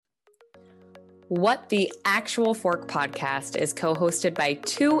What the Actual Fork podcast is co-hosted by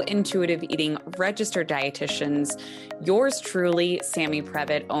two intuitive eating registered dietitians, yours truly, Sammy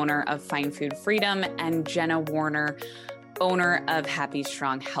Previtt, owner of Fine Food Freedom, and Jenna Warner, owner of Happy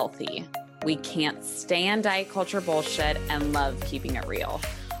Strong Healthy. We can't stand diet culture bullshit and love keeping it real.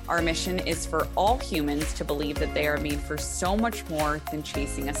 Our mission is for all humans to believe that they are made for so much more than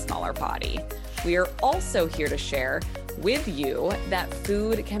chasing a smaller body. We are also here to share with you that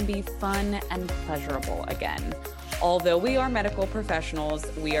food can be fun and pleasurable again. Although we are medical professionals,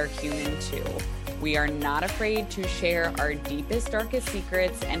 we are human too. We are not afraid to share our deepest, darkest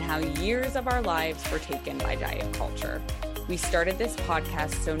secrets and how years of our lives were taken by diet culture. We started this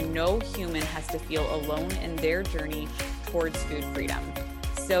podcast so no human has to feel alone in their journey towards food freedom.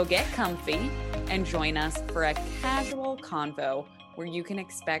 So get comfy and join us for a casual convo where you can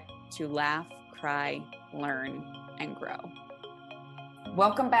expect to laugh, cry, learn, and grow.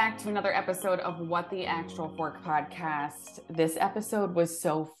 Welcome back to another episode of What the Actual Fork podcast. This episode was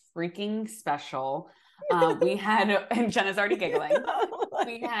so freaking special. We had, and Jenna's already giggling,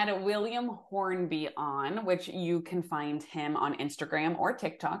 we had William Hornby on, which you can find him on Instagram or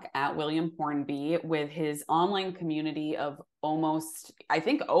TikTok at William Hornby, with his online community of almost, I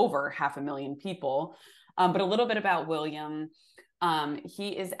think, over 500,000 people. But a little bit about William. He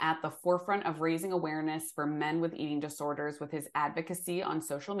is at the forefront of raising awareness for men with eating disorders with his advocacy on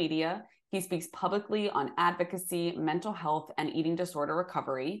social media. He speaks publicly on advocacy, mental health, and eating disorder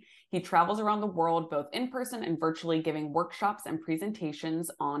recovery. He travels around the world, both in person and virtually, giving workshops and presentations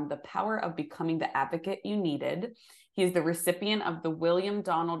on the power of becoming the advocate you needed. He is the recipient of the William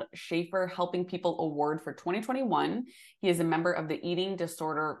Donald Schaefer Helping People Award for 2021. He is a member of the Eating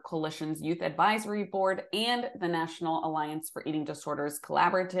Disorder Coalition's Youth Advisory Board and the National Alliance for Eating Disorders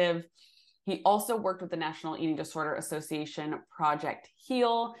Collaborative. He also worked with the National Eating Disorder Association Project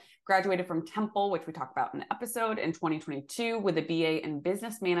HEAL, graduated from Temple, which we talked about in the episode, in 2022 with a BA in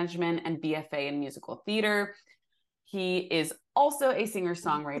Business Management and BFA in Musical Theater. He is also a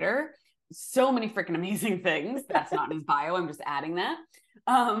singer-songwriter. So many freaking amazing things. That's not in his bio. I'm just adding that.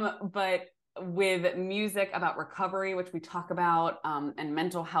 But with music about recovery, which we talk about, and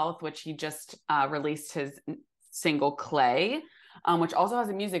mental health, which he just released his single Clay, which also has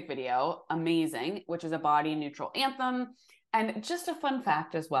a music video, amazing, which is a body neutral anthem. And just a fun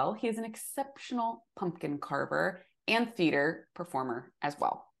fact as well, he is an exceptional pumpkin carver and theater performer as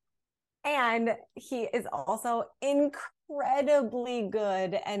well. And he is also incredibly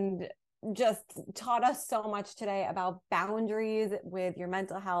good and just taught us so much today about boundaries with your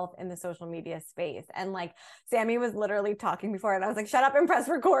mental health in the social media space. And like Sammy was literally talking before, and I was like, shut up and press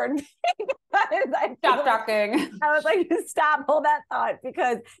record. Stop talking. I was like, stop, hold that thought,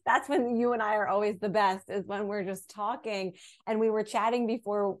 because that's when you and I are always the best, is when we're just talking. And we were chatting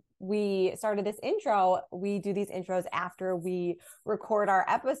before we started this intro. We do these intros after we record our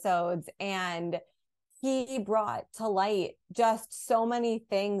episodes, and he brought to light just so many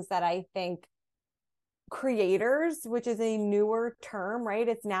things that I think creators, which is a newer term, right?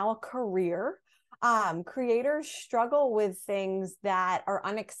 It's now a career. Creators struggle with things that are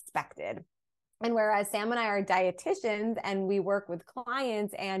unexpected. And whereas Sam and I are dietitians and we work with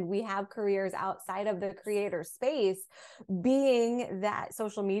clients and we have careers outside of the creator space, being that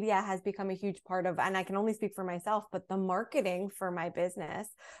social media has become a huge part of, and I can only speak for myself, but the marketing for my business,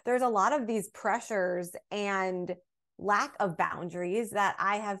 there's a lot of these pressures and lack of boundaries that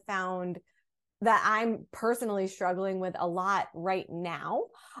I have found that I'm personally struggling with a lot right now.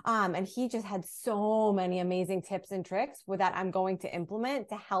 And he just had so many amazing tips and tricks with that I'm going to implement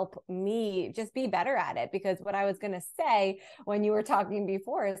to help me just be better at it. Because what I was going to say when you were talking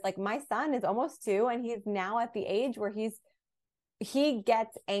before is like, my son is almost 2 and he's now at the age where he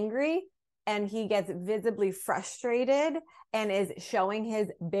gets angry and he gets visibly frustrated and is showing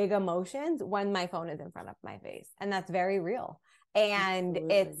his big emotions when my phone is in front of my face. And that's very real. And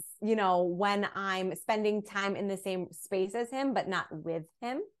Absolutely. It's, when I'm spending time in the same space as him, but not with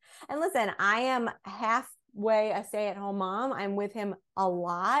him. And listen, I am halfway a stay-at-home mom. I'm with him a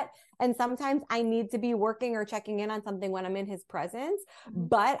lot. And sometimes I need to be working or checking in on something when I'm in his presence.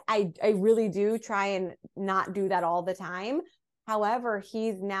 But I really do try and not do that all the time. However,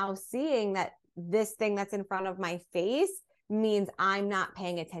 he's now seeing that this thing that's in front of my face means I'm not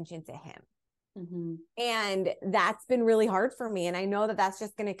paying attention to him. Mm-hmm. And that's been really hard for me. And I know that that's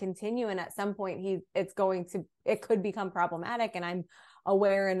just going to continue. And at some point it could become problematic, and I'm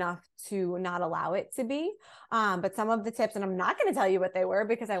aware enough to not allow it to be. But some of the tips, and I'm not going to tell you what they were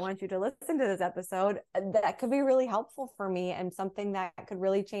because I want you to listen to this episode, that could be really helpful for me and something that could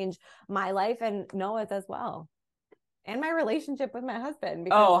really change my life and Noah's as well. And my relationship with my husband,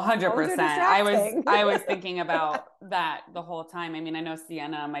 Oh, because phones are 100%. distracting. I was thinking about that the whole time. I mean, I know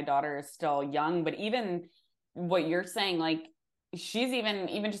Sienna, my daughter, is still young, but even what you're saying, like she's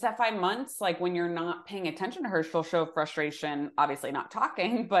even just at 5 months, like when you're not paying attention to her, she'll show frustration, obviously not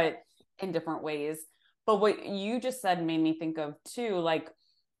talking, but in different ways. But what you just said made me think of too, like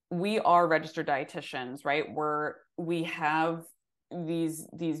we are registered dietitians, right? We have these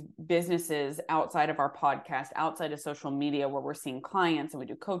businesses outside of our podcast, outside of social media, where we're seeing clients and we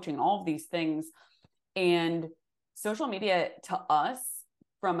do coaching, all of these things. And social media to us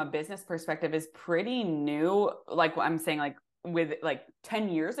from a business perspective is pretty new. Like I'm saying, like with like 10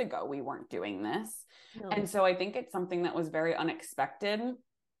 years ago, we weren't doing this. No. And so I think it's something that was very unexpected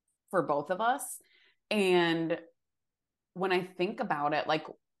for both of us. And when I think about it, like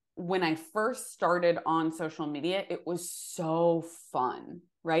when I first started on social media, it was so fun,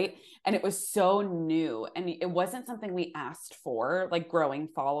 right? And it was so new, and it wasn't something we asked for, like growing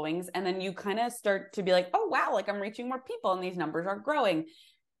followings. And then you kind of start to be like, oh, wow, like I'm reaching more people and these numbers are growing.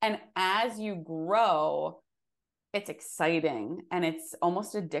 And as you grow, it's exciting and it's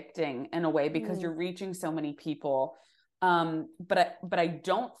almost addicting in a way because you're reaching so many people. But I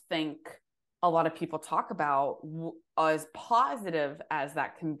don't think a lot of people talk about, as positive as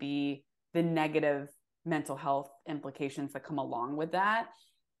that can be, the negative mental health implications that come along with that.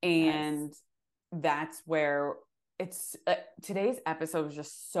 And that's where it's today's episode was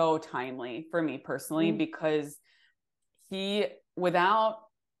just so timely for me personally, because without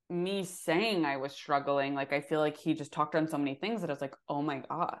me saying I was struggling, like I feel like he just talked on so many things that I was like, oh my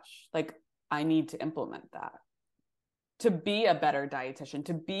gosh, like I need to implement that to be a better dietitian,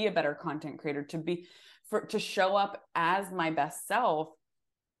 to be a better content creator, to show up as my best self,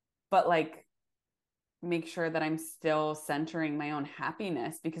 but like make sure that I'm still centering my own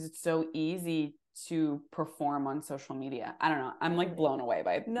happiness, because it's so easy to perform on social media. I don't know. I'm like blown away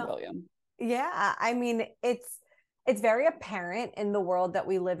by William. Yeah. I mean, it's very apparent in the world that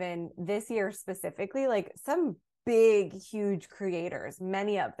we live in this year specifically, like some big, huge creators,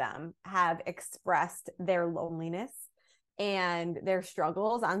 many of them have expressed their loneliness and their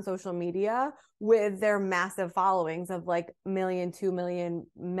struggles on social media with their massive followings of like 1 million, 2 million,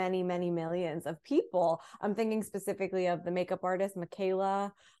 many, many millions of people. I'm thinking specifically of the makeup artist,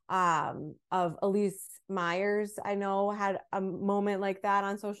 Michaela, of Elise Myers, I know had a moment like that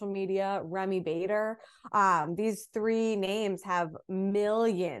on social media, Remy Bader. These three names have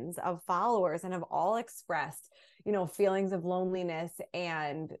millions of followers and have all expressed, feelings of loneliness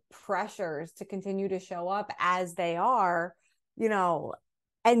and pressures to continue to show up as they are,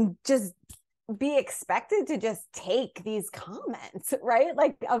 and just be expected to just take these comments, right?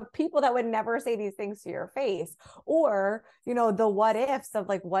 Like of people that would never say these things to your face, or, the what ifs of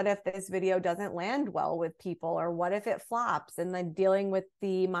like, what if this video doesn't land well with people, or what if it flops, and then dealing with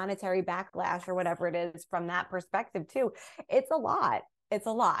the monetary backlash or whatever it is from that perspective too. It's a lot.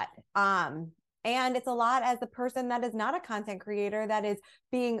 And it's a lot as a person that is not a content creator, that is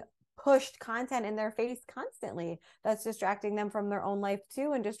being pushed content in their face constantly, that's distracting them from their own life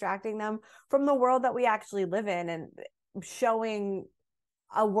too, and distracting them from the world that we actually live in, and showing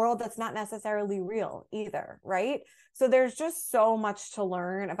a world that's not necessarily real either, right? So there's just so much to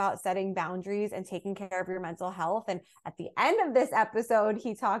learn about setting boundaries and taking care of your mental health. And at the end of this episode,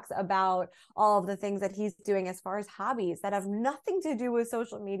 he talks about all of the things that he's doing as far as hobbies that have nothing to do with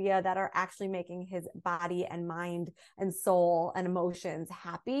social media, that are actually making his body and mind and soul and emotions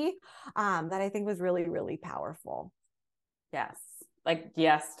happy, that I think was really, really powerful. Yes. Like,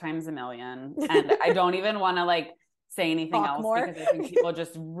 yes, times a million. And I don't even want to like say anything else more, because I think people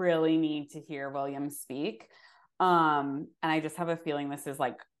just really need to hear William speak. And I just have a feeling this is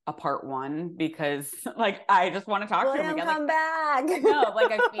like a part one, because like I just want to talk to him again. Come back. No,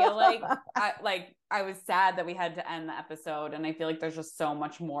 like I feel like I was sad that we had to end the episode, and I feel like there's just so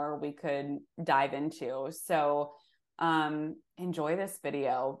much more we could dive into. So enjoy this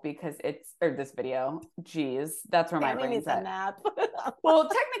video, because that's where my brain's at. Well,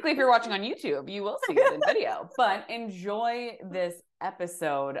 technically if you're watching on YouTube, you will see it in video, but enjoy this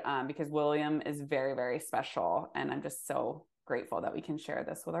episode, because William is very, very special, and I'm just so grateful that we can share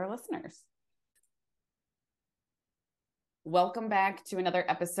this with our listeners. Welcome back to another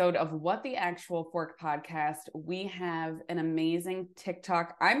episode of What the Actual Fork podcast. We have an amazing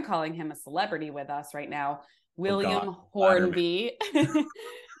TikTok, I'm calling him a celebrity, with us right now, William Hornby.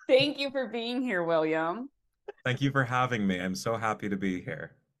 Thank you for being here, William. Thank you for having me. I'm so happy to be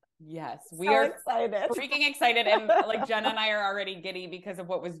here. Yes, we So are excited. freaking excited. And like Jenna and I are already giddy because of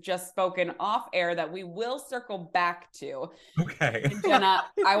what was just spoken off air that we will circle back to. Okay. And Jenna,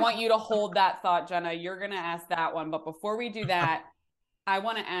 I want you to hold that thought, Jenna. You're going to ask that one. But before we do that, I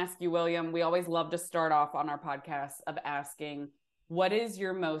want to ask you, William, we always love to start off on our podcast of asking, what is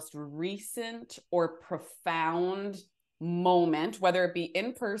your most recent or profound moment, whether it be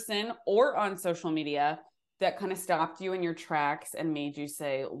in person or on social media, that kind of stopped you in your tracks and made you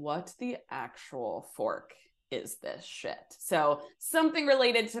say, what the actual fork is this shit? So something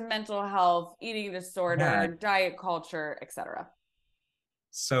related to mental health, eating disorder, diet culture, etc.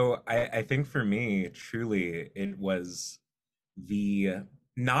 So I think for me, truly, it was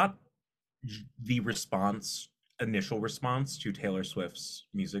not the initial response to Taylor Swift's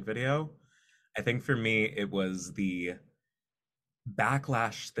music video. I think for me, it was the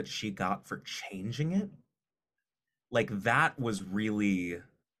backlash that she got for changing it. Like that was really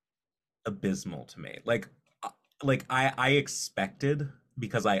abysmal to me. I expected,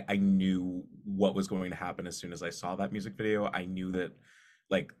 because I knew what was going to happen as soon as I saw that music video. I knew that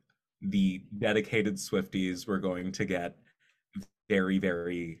like the dedicated Swifties were going to get very,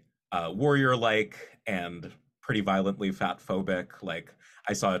 very warrior-like and pretty violently fat phobic. Like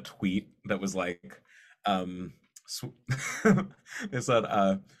I saw a tweet that was like, it said,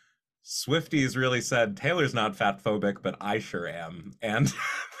 Swifties really said Taylor's not fat phobic, but I sure am. And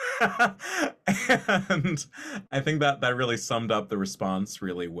and I think that really summed up the response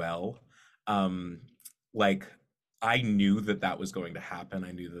really well. Like I knew that was going to happen.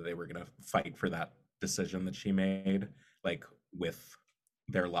 I knew that they were going to fight for that decision that she made, like with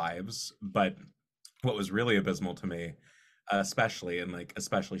their lives. But what was really abysmal to me, especially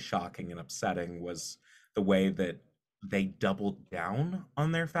shocking and upsetting, was the way that they doubled down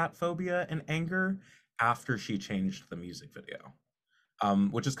on their fat phobia and anger after she changed the music video.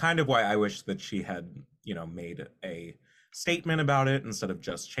 Which is kind of why I wish that she had, made a statement about it instead of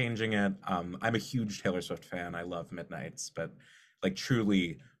just changing it. I'm a huge Taylor Swift fan. I love Midnights, but like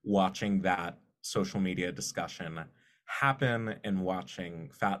truly watching that social media discussion happen and watching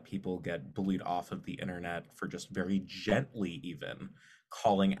fat people get bullied off of the internet for just very gently even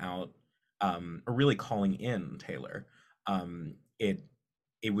calling out or really calling in Taylor,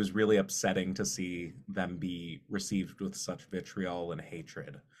 it was really upsetting to see them be received with such vitriol and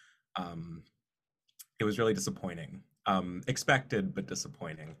hatred. It was really disappointing. Expected, but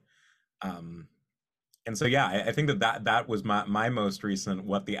disappointing. And so, yeah, I think that was my most recent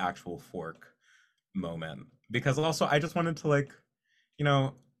what the actual fork moment. Because also I just wanted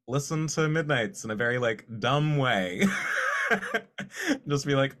to listen to Midnights in a very dumb way. Just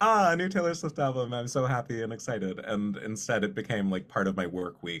be like, a new Taylor Swift album, I'm so happy and excited. And instead it became part of my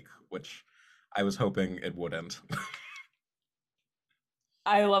work week, which I was hoping it wouldn't.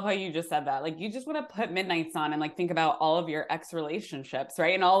 I love how you just said that. You just want to put Midnights on and think about all of your ex relationships,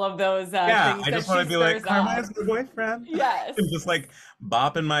 right? And all of those things I just want to be like, Carmine's my boyfriend. Yes. And just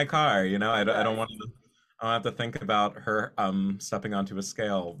bop in my car, I don't want to. I don't have to think about her stepping onto a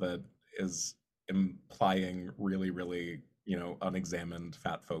scale that is implying really, really, unexamined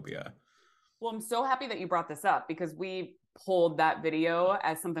fat phobia. Well, I'm so happy that you brought this up because we pulled that video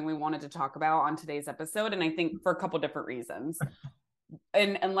as something we wanted to talk about on today's episode. And I think for a couple different reasons.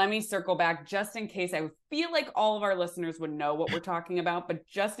 And let me circle back just in case. I feel like all of our listeners would know what we're talking about, but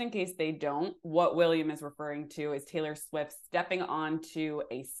just in case they don't, what William is referring to is Taylor Swift stepping onto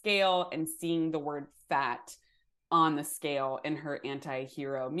a scale and seeing the word fat on the scale in her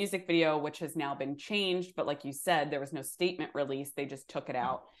Anti-Hero music video, which has now been changed. But like you said, there was no statement released. They just took it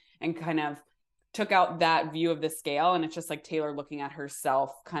out and kind of took out that view of the scale. And it's just Taylor looking at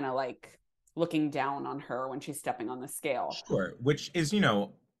herself, kind of looking down on her when she's stepping on the scale. Sure, which is,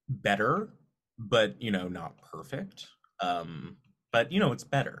 better, but, not perfect. But, it's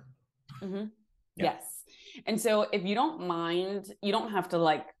better. Mm-hmm. Yeah. Yes. And so if you don't mind, you don't have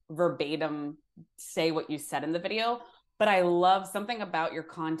to verbatim say what you said in the video, but I love something about your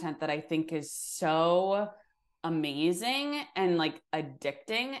content that I think is so amazing and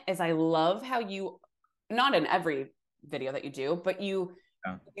addicting is I love how you, not in every video that you do, but you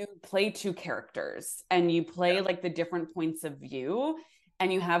play two characters and you play the different points of view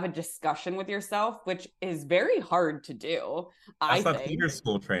and you have a discussion with yourself, which is very hard to do. That's that theater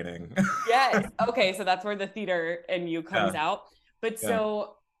school training. Yes. Okay. So that's where the theater in you comes out. But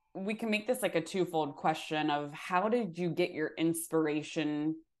so we can make this a twofold question of how did you get your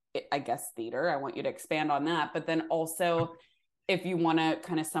inspiration? I guess theater. I want you to expand on that. But then also, if you want to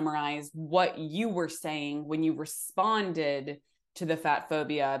kind of summarize what you were saying when you responded to the fat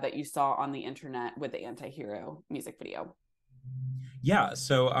phobia that you saw on the internet with the Anti-Hero music video. Yeah,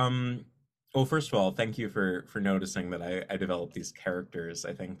 so well, first of all, thank you for noticing that I developed these characters.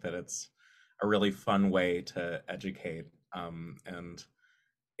 I think that it's a really fun way to educate, and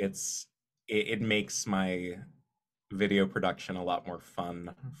it's it makes my video production a lot more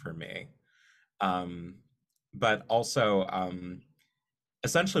fun for me. Um, but also,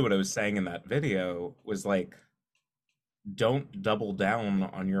 essentially what I was saying in that video was like, don't double down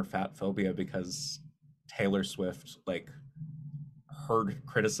on your fat phobia because Taylor Swift like heard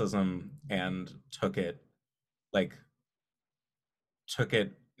criticism and like took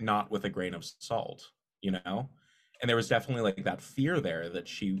it not with a grain of salt, you know? And there was definitely like that fear there that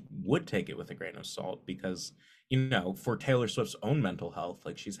she would take it with a grain of salt because, for Taylor Swift's own mental health,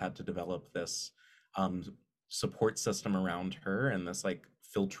 like she's had to develop this um support system around her and this like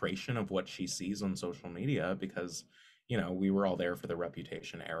filtration of what she sees on social media because, we were all there for the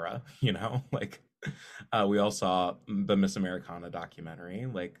Reputation era, like we all saw the Miss Americana documentary.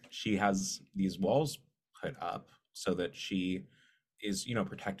 Like she has these walls put up so that she is,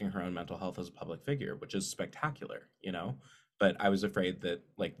 protecting her own mental health as a public figure, which is spectacular. But I was afraid that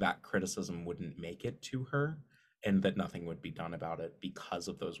like that criticism wouldn't make it to her and that nothing would be done about it because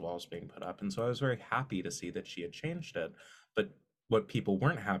of those walls being put up. And so I was very happy to see that she had changed it. But what people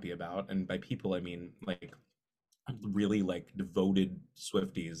weren't happy about, and by people I mean like really like devoted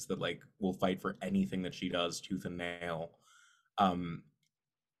Swifties that like will fight for anything that she does tooth and nail. um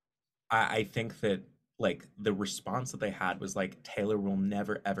I think that like the response that they had was like, Taylor will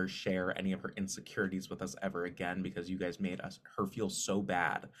never ever share any of her insecurities with us ever again because you guys made her feel so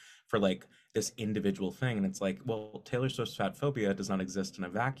bad for like this individual thing. And it's like, well, Taylor Swift's fat phobia does not exist in a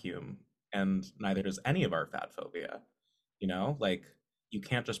vacuum, and neither does any of our fat phobia. Like you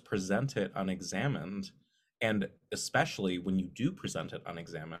can't just present it unexamined. And especially when you do present it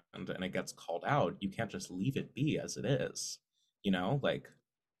unexamined and it gets called out, you can't just leave it be as it is. Like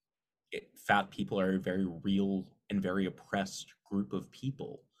fat people are a very real and very oppressed group of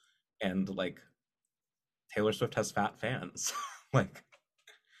people, and like Taylor Swift has fat fans. Like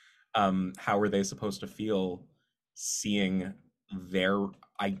how are they supposed to feel seeing their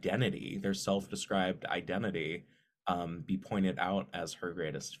identity, their self-described identity, be pointed out as her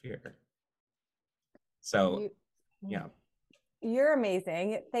greatest fear? So yeah. You're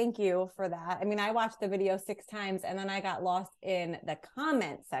amazing. Thank you for that. I mean, I watched the video 6 times and then I got lost in the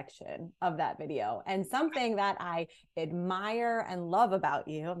comment section of that video. And something that I admire and love about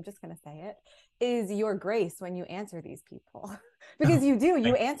you, I'm just going to say it, is your grace when you answer these people. Because you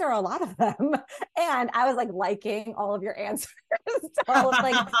answer a lot of them. And I was like liking all of your answers. So I was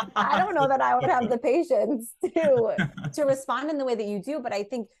like, I don't know that I would have the patience to respond in the way that you do, but I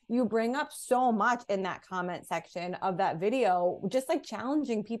think you bring up so much in that comment section of that video, just like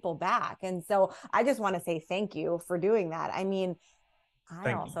challenging people back. And so I just want to say thank you for doing that. I mean,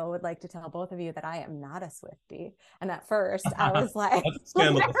 I also would like to tell both of you that I am not a Swiftie. And at first I was like, that's a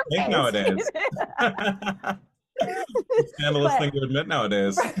scandalous thing nowadays. Scandalous thing to admit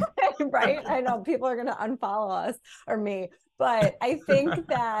nowadays. Right. I know people are going to unfollow us or me, but I think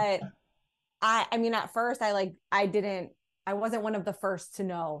that I mean, at first I wasn't one of the first to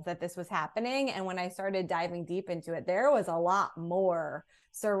know that this was happening. And when I started diving deep into it, there was a lot more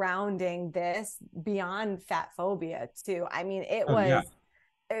surrounding this beyond fat phobia too. I mean,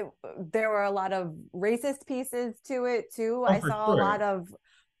 there were a lot of racist pieces to it too. I saw a lot of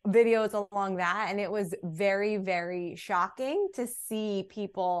videos along that, and it was very, very shocking to see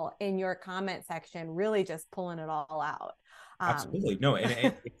people in your comment section really just pulling it all out. Absolutely. No,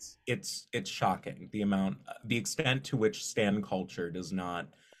 and it's shocking the extent to which stan culture does not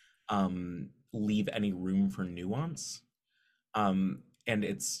leave any room for nuance. And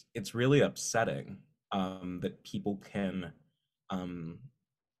it's really upsetting that people can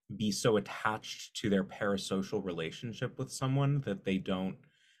be so attached to their parasocial relationship with someone that they don't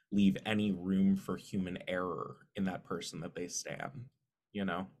leave any room for human error in that person that they stan,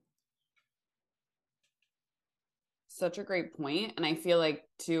 Such a great point. And I feel like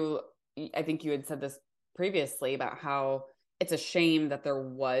I think you had said this previously about how it's a shame that there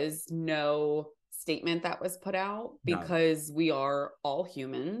was no statement that was put out because we are all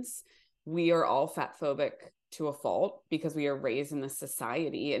humans. We are all fat phobic to a fault because we are raised in this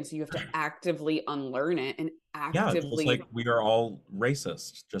society. And so you have to actively unlearn it and actively. Just like we are all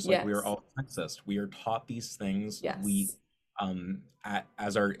racist, just like we are all sexist. We are taught these things. Yes. We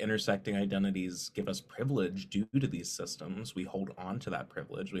as our intersecting identities give us privilege due to these systems, we hold on to that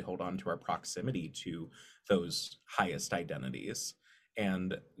privilege. We hold on to our proximity to those highest identities,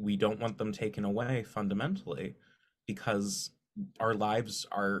 and we don't want them taken away fundamentally because our lives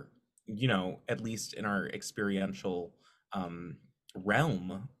are, at least in our experiential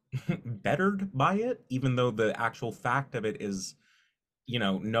realm bettered by it, even though the actual fact of it is,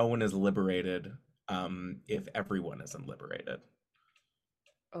 no one is liberated if everyone isn't liberated.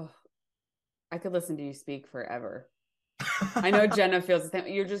 Oh, I could listen to you speak forever. I know Jenna feels the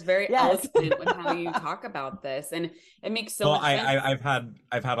same. You're just very Yes. eloquent with how you talk about this, and it makes so Well, much sense.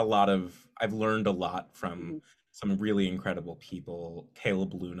 I've learned a lot from Mhm. some really incredible people: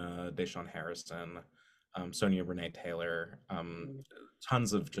 Caleb Luna, Deshaun Harrison, Sonia Renee Taylor,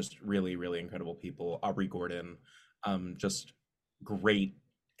 tons of just really, really incredible people. Aubrey Gordon, just great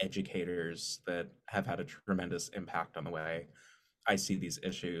educators that have had a tremendous impact on the way I see these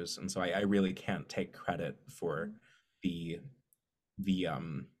issues. And so I really can't take credit for the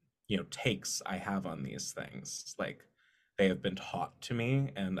takes I have on these things. Like, they have been taught to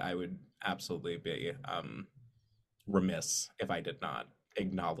me, and I would absolutely be remiss if I did not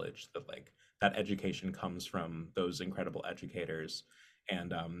acknowledge that, like, that education comes from those incredible educators.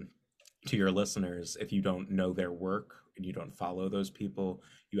 And to your listeners, if you don't know their work and you don't follow those people,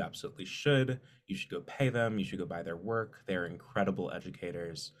 you absolutely should. You should go pay them. You should go buy their work. They're incredible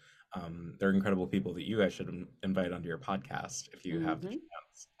educators. They're incredible people that you guys should invite onto your podcast if you have the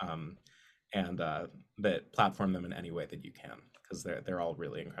chance. And that platform them in any way that you can, because they're all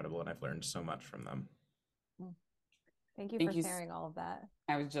really incredible, and I've learned so much from them. Thank you Thank for you. sharing all of that.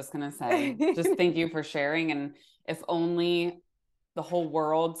 I was just gonna say, just thank you for sharing. And if only the whole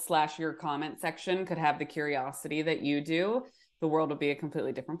world / your comment section could have the curiosity that you do, the world would be a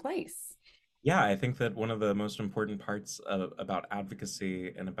completely different place. Yeah, I think that one of the most important parts about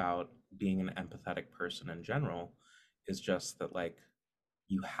advocacy and about being an empathetic person in general is just that, like,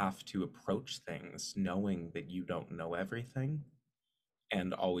 you have to approach things knowing that you don't know everything,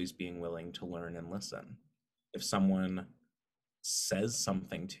 and always being willing to learn and listen. If someone says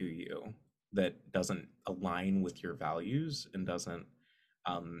something to you that doesn't align with your values and doesn't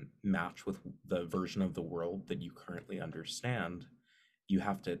match with the version of the world that you currently understand, you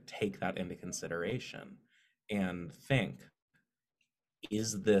have to take that into consideration and think,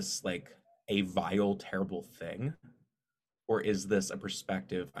 is this like a vile, terrible thing? Or is this a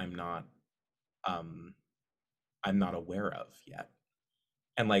perspective um I'm not aware of yet?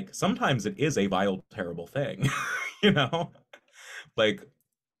 And like, sometimes it is a vile, terrible thing, you know? Like,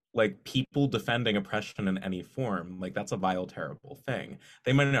 people defending oppression in any form, like, that's a vile, terrible thing.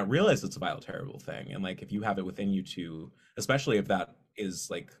 They might not realize it's a vile, terrible thing. And like, if you have it within you to, especially if that is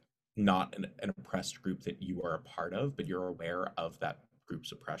like not an oppressed group that you are a part of, but you're aware of that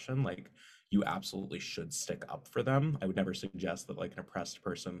group's oppression, like, you absolutely should stick up for them. I would never suggest that, like, an oppressed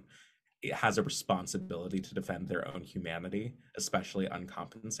person has a responsibility to defend their own humanity, especially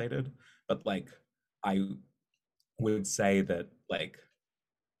uncompensated. But like, I would say that, like,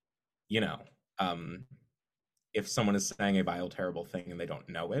 you know, um, if someone is saying a vile, terrible thing and they don't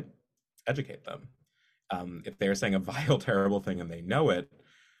know it, educate them. If they're saying a vile, terrible thing and they know it,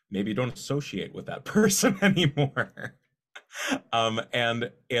 maybe don't associate with that person anymore.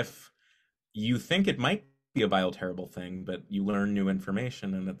 And if you think it might be a vile, terrible thing, but you learn new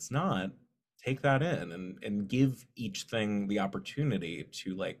information and it's not, take that in and give each thing the opportunity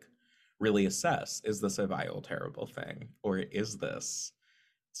to, like, really assess, is this a vile, terrible thing? Or is this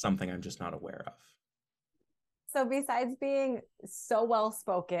something I'm just not aware of? So besides being so well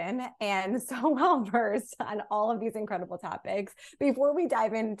spoken and so well versed on all of these incredible topics, before we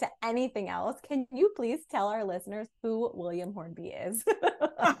dive into anything else, can you please tell our listeners who William Hornby is?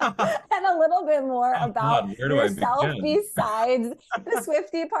 And a little bit more Oh about God, where do I yourself begin? besides the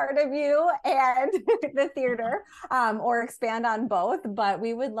Swiftie part of you and the theater, or expand on both. But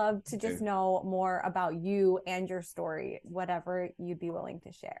we would love to just know more about you and your story, whatever you'd be willing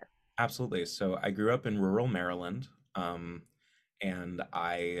to share. Absolutely. So I grew up in rural Maryland, and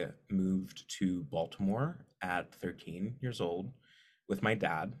I moved to Baltimore at 13 years old with my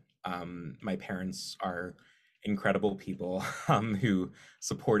dad. My parents are incredible people, who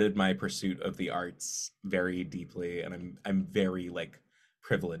supported my pursuit of the arts very deeply, and I'm very, like,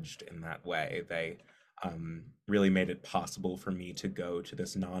 privileged in that way. They really made it possible for me to go to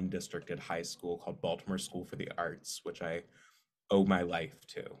this non-districted high school called Baltimore School for the Arts, which I owe my life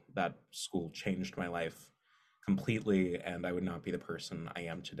to. That school changed my life completely, and I would not be the person I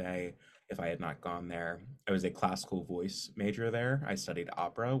am today if I had not gone there. I was a classical voice major there. I studied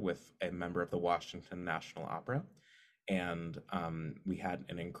opera with a member of the Washington National Opera, and we had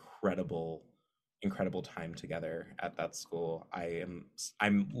an incredible time together at that school.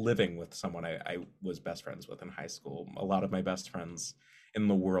 I'm living with someone I was best friends with in high school. A lot of my best friends in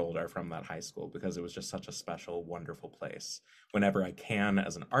the world are from that high school because it was just such a special, wonderful place. Whenever I can,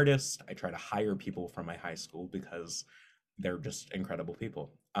 as an artist, I try to hire people from my high school because they're just incredible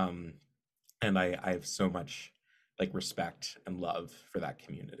people. And I have so much like respect and love for that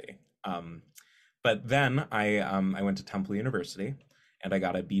community. But then I went to Temple University and I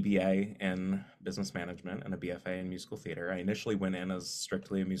got a BBA in business management and a BFA in musical theater. I initially went in as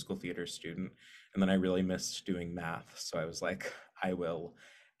strictly a musical theater student, and then I really missed doing math. So I was like, I will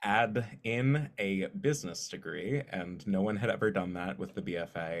add in a business degree, and no one had ever done that with the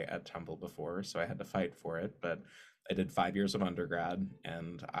BFA at Temple before, so I had to fight for it. But I did 5 years of undergrad,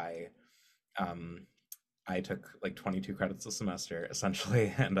 and um, I took like 22 credits a semester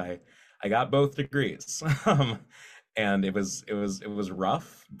essentially, and I got both degrees. And it was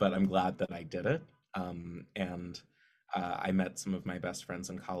rough, but I'm glad that I did it. And I met some of my best friends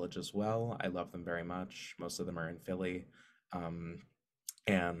in college as well. I love them very much. Most of them are in Philly. Um,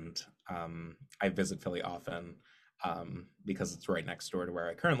 and I visit Philly often because it's right next door to where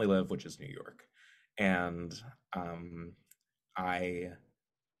I currently live, which is New York. And I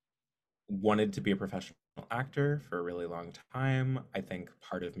wanted to be a professional actor for a really long time. I think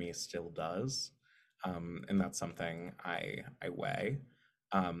part of me still does, and that's something I weigh.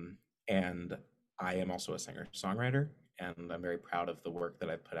 And I am also a singer-songwriter, and I'm very proud of the work that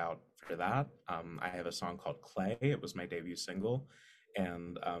I put out for that. I have a song called Clay. It was my debut single,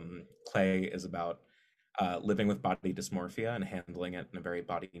 and Clay is about living with body dysmorphia and handling it in a very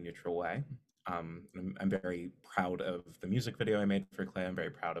body neutral way. I'm very proud of the music video I made for Clay. I'm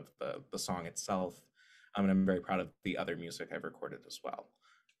very proud of the song itself. And I'm very proud of the other music I've recorded as well.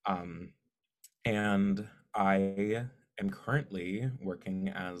 And I am currently working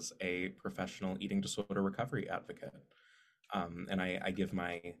as a professional eating disorder recovery advocate. And I give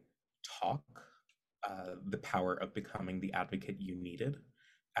my talk, The Power of Becoming the Advocate You Needed,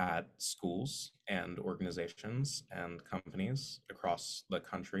 at schools and organizations and companies across the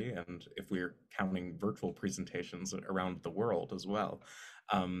country, and if we're counting virtual presentations around the world as well.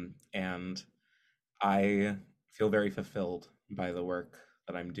 And I feel very fulfilled by the work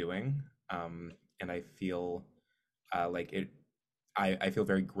that I'm doing, and I feel like it. I feel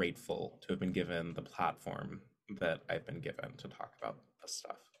very grateful to have been given the platform that I've been given to talk about this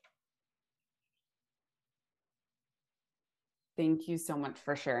stuff. Thank you so much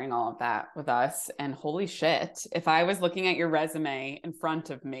for sharing all of that with us. And holy shit, if I was looking at your resume in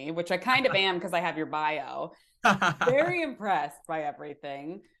front of me, which I kind of am because I have your bio, very impressed by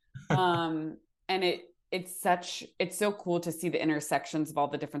everything. And it's so cool to see the intersections of all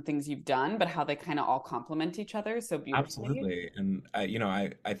the different things you've done, but how they kind of all complement each other so beautifully. Absolutely. And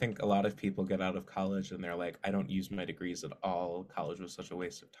I think a lot of people get out of college and they're like, I don't use my degrees at all. College was such a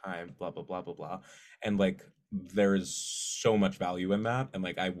waste of time, blah, blah, blah, blah, blah. And like, there is so much value in that. And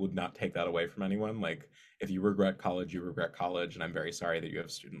like, I would not take that away from anyone. Like, if you regret college, you regret college. And I'm very sorry that you have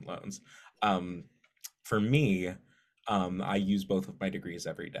student loans. For me, I use both of my degrees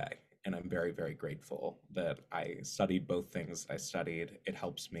every day. And I'm very, very grateful that I studied both things I studied. It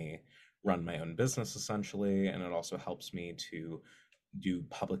helps me run my own business essentially, and it also helps me to do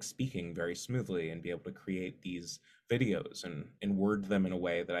public speaking very smoothly and be able to create these videos and word them in a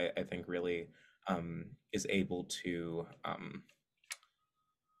way that I think really is able to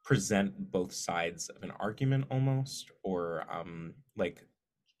present both sides of an argument almost, or like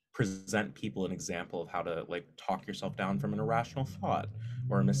present people an example of how to like talk yourself down from an irrational thought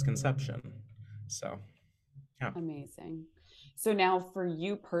or a misconception. So yeah. Amazing. So now for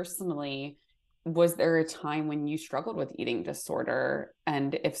you personally, was there a time when you struggled with eating disorder?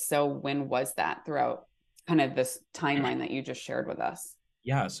 And if so, when was that throughout kind of this timeline that you just shared with us?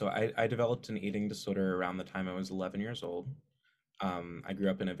 Yeah, so I developed an eating disorder around the time I was 11 years old. I grew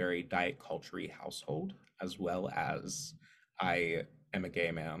up in a very diet culture-y household, as well as I am a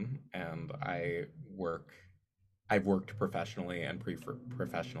gay man, and I've worked professionally and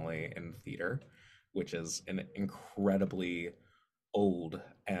professionally in theater, which is an incredibly old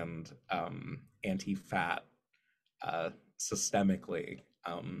and anti-fat, systemically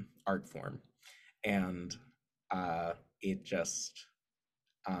art form. And it just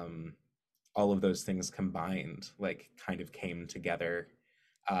all of those things combined like kind of came together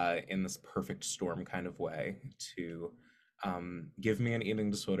in this perfect storm kind of way to give me an eating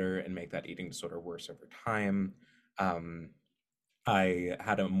disorder and make that eating disorder worse over time. I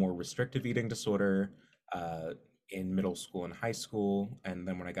had a more restrictive eating disorder in middle school and high school, and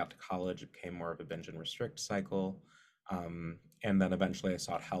then when I got to college, it became more of a binge and restrict cycle. And then eventually I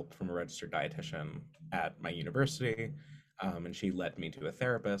sought help from a registered dietitian at my university, and she led me to a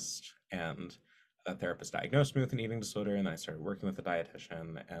therapist, and that therapist diagnosed me with an eating disorder, and then I started working with a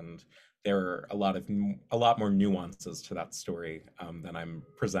dietitian, and there are a lot more nuances to that story than I'm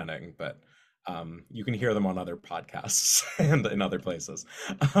presenting, but You can hear them on other podcasts and in other places.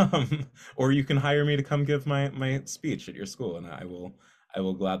 Or you can hire me to come give my speech at your school, and I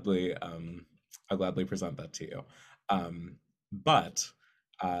will gladly I'll gladly present that to you. But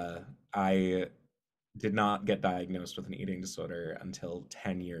I did not get diagnosed with an eating disorder until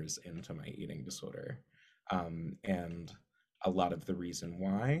 10 years into my eating disorder. And a lot of the reason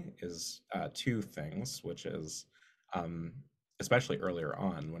why is two things, which is um, especially earlier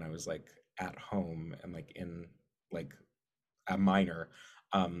on when I was like at home and like in like a minor,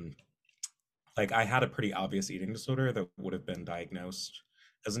 um, like I had a pretty obvious eating disorder that would have been diagnosed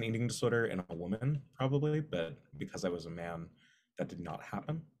as an eating disorder in a woman probably, but because I was a man, that did not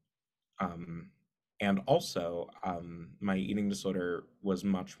happen. Um, and also, my eating disorder was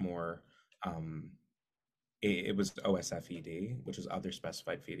much more, um, it was OSFED, which is other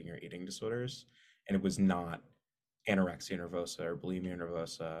specified feeding or eating disorders, and it was not anorexia nervosa or bulimia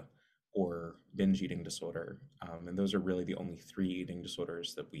nervosa or binge eating disorder. And those are really the only three eating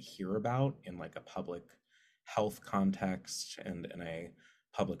disorders that we hear about in like a public health context and in a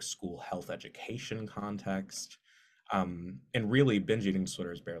public school health education context. And really, binge eating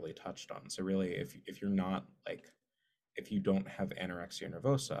disorder is barely touched on. So really, if you're not like, if you don't have anorexia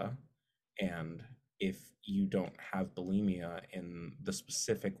nervosa, and if you don't have bulimia in the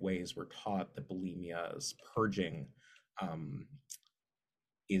specific ways we're taught that bulimia is purging um,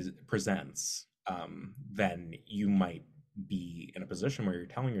 is presents, then you might be in a position where you're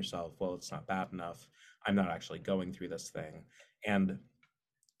telling yourself, well, it's not bad enough. I'm not actually going through this thing. And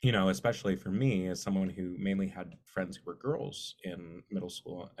especially for me, as someone who mainly had friends who were girls in middle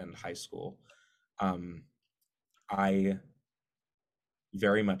school and high school, um, I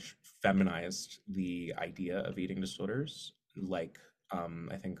very much feminized the idea of eating disorders, like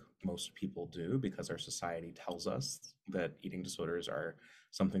I think most people do, because our society tells us that eating disorders are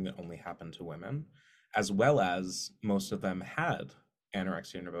something that only happen to women, as well as most of them had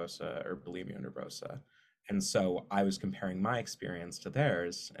anorexia nervosa or bulimia nervosa. And so I was comparing my experience to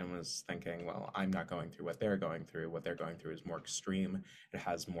theirs and was thinking, well, I'm not going through what they're going through. What they're going through is more extreme. It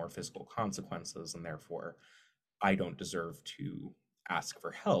has more physical consequences, and therefore I don't deserve to ask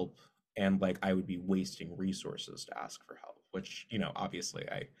for help. And like I would be wasting resources to ask for help, which, obviously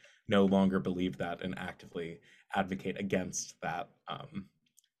I no longer believe that and actively advocate against that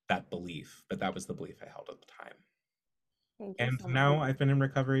belief. But that was the belief I held at the time. Thank you And so much. now I've been in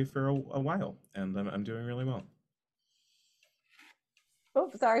recovery for a while, and I'm doing really well. Oh,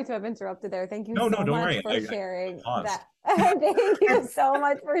 sorry to have interrupted there. Thank you No, so don't much worry. for sharing I paused. that. Thank you so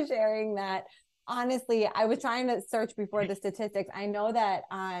much for sharing that. Honestly, I was trying to search before the statistics. I know that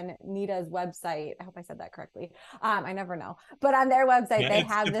on Nita's website, I hope I said that correctly. I never know, but on their website, Yeah, they it's,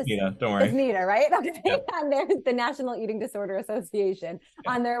 have it's this. Nita, don't It's worry. Nita, right? Okay. Yeah. On the National Eating Disorder Association,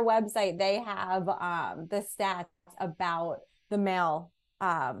 Yeah. on their website, they have the stats about the male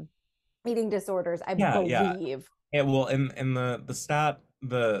eating disorders, I Yeah. believe. Yeah, well, in the stat,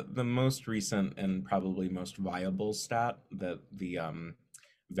 the most recent and probably most viable stat that the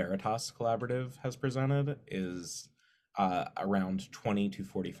Veritas Collaborative has presented is around 20 to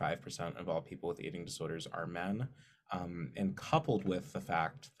 45% of all people with eating disorders are men, and coupled with the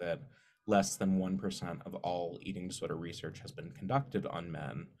fact that less than 1% of all eating disorder research has been conducted on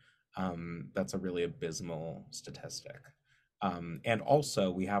men, that's a really abysmal statistic. And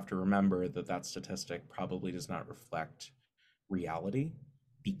also, we have to remember that that statistic probably does not reflect reality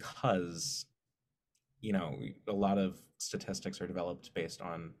because, a lot of statistics are developed based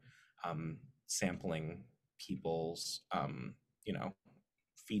on sampling people's, you know,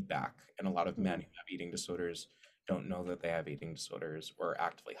 feedback. And a lot of men who have eating disorders don't know that they have eating disorders or are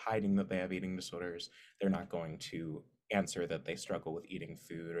actively hiding that they have eating disorders. They're not going to answer that they struggle with eating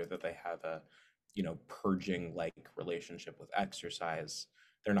food or that they have a purging like relationship with exercise.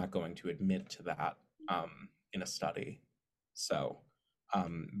 They're not going to admit to that in a study. So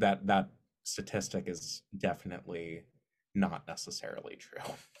that statistic is definitely not necessarily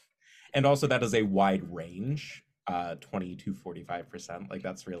true. And also that is a wide range, 20 to 45%. Like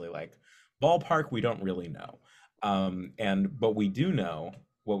that's really like ballpark, we don't really know. And but we do know,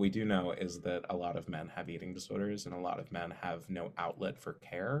 what we do know is that a lot of men have eating disorders and a lot of men have no outlet for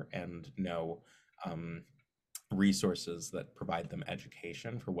care and no um, resources that provide them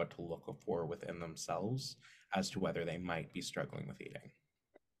education for what to look for within themselves as to whether they might be struggling with eating.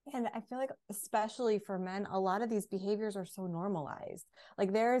 And I feel like, especially for men, a lot of these behaviors are so normalized.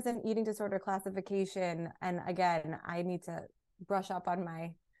 Like there's an eating disorder classification. And again, I need to brush up on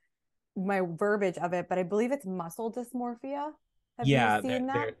my verbiage of it, but I believe it's muscle dysmorphia. Have you Yeah, seen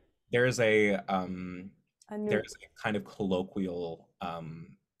that? there's a A new there's a kind of colloquial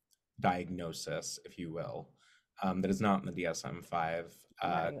diagnosis, if you will, that is not in the DSM-5,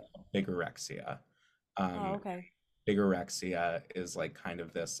 Right. bigorexia. Oh, okay. Bigorexia is like kind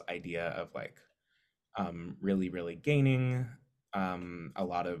of this idea of like really, really gaining a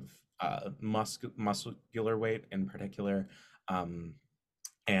lot of muscular weight in particular, um,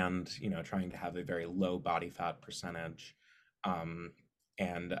 and trying to have a very low body fat percentage, um,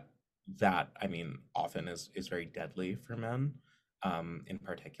 and that, I mean, often is very deadly for men, in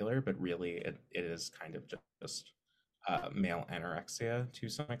particular, but really it is kind of just male anorexia to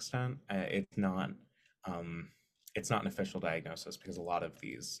some extent. Um, it's not an official diagnosis because a lot of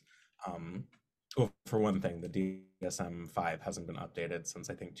these, well, for one thing, the DSM-5 hasn't been updated since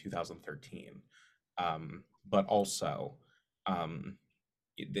I think 2013, but also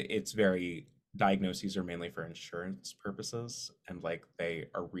it's very, diagnoses are mainly for insurance purposes, and like they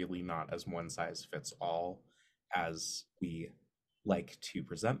are really not as one size fits all as we like to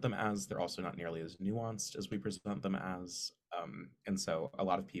present them as. They're also not nearly as nuanced as we present them as, and so a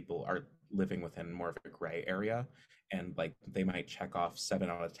lot of people are living within more of a gray area, and like they might check off 7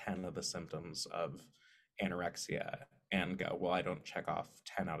 out of 10 of the symptoms of anorexia and go, well, I don't check off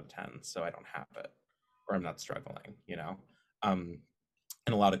 10 out of 10, so I don't have it, or I'm not struggling. um,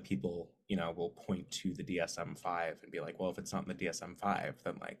 and a lot of people, will point to the DSM-5 and be like, well, if it's not in the DSM-5,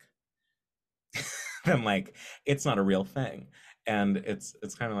 then like then like it's not a real thing. And it's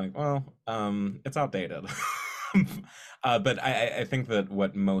kind of like, well, it's outdated. But I think that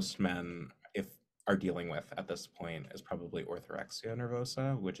what most men, if are dealing with at this point, is probably orthorexia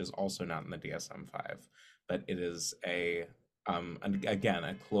nervosa, which is also not in the DSM-5, but it is again,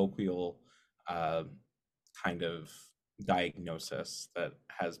 a colloquial kind of diagnosis that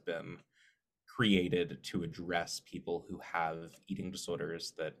has been created to address people who have eating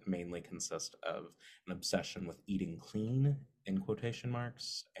disorders that mainly consist of an obsession with eating clean, in quotation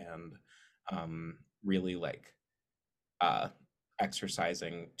marks, and really like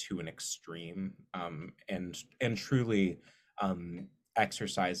exercising to an extreme, and truly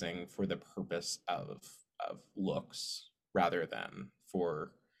exercising for the purpose of looks rather than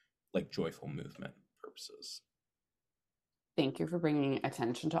for like joyful movement purposes. Thank you for bringing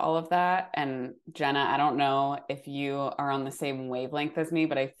attention to all of that. And Jenna, I don't know if you are on the same wavelength as me,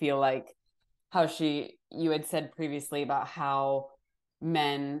 but I feel like you had said previously about how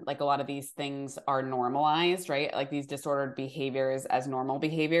men, like a lot of these things are normalized, right? Like these disordered behaviors as normal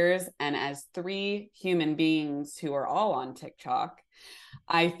behaviors. And as 3 human beings who are all on TikTok,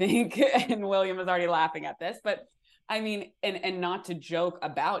 I think, and William is already laughing at this, but I mean, and not to joke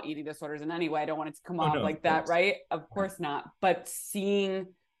about eating disorders in any way. I don't want it to come off No, like that, right? Of course not. But seeing,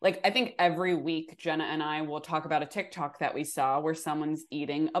 like, I think every week, Jenna and I will talk about a TikTok that we saw where someone's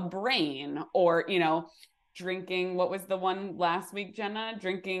eating a brain, or, drinking, what was the one last week, Jenna?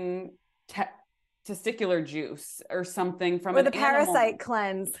 Drinking testicular juice or something from Or the an animal. parasite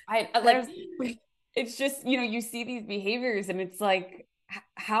cleanse. Like, it's just, you see these behaviors and it's like,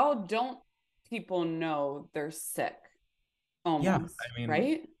 how don't people know they're sick? Almost, yeah, I mean,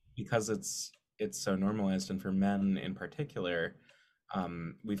 right? because it's so normalized, and for men in particular,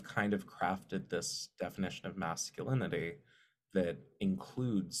 we've kind of crafted this definition of masculinity that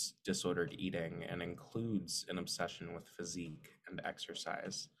includes disordered eating and includes an obsession with physique and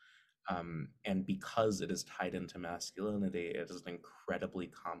exercise. And because it is tied into masculinity, it is an incredibly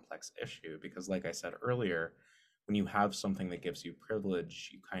complex issue, because like I said earlier, when you have something that gives you privilege,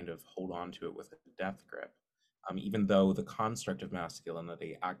 you kind of hold on to it with a death grip. Even though the construct of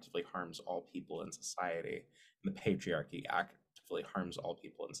masculinity actively harms all people in society, and the patriarchy actively harms all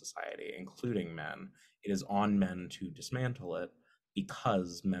people in society, including men, it is on men to dismantle it,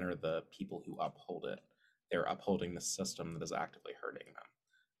 because men are the people who uphold it. They're upholding the system that is actively hurting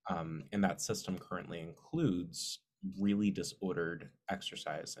them. And that system currently includes really disordered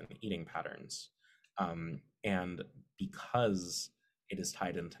exercise and eating patterns. And because it is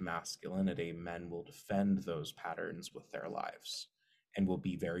tied into masculinity, men will defend those patterns with their lives and will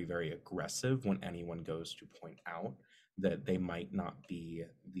be very, very aggressive when anyone goes to point out that they might not be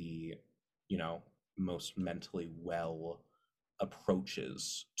the, most mentally well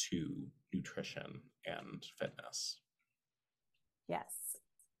approaches to nutrition and fitness. Yes.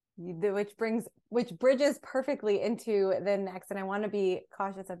 Which bridges perfectly into the next, and I want to be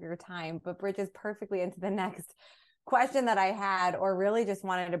cautious of your time, but bridges perfectly into the next question that I had, or really just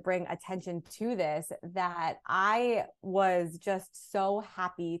wanted to bring attention to this, that I was just so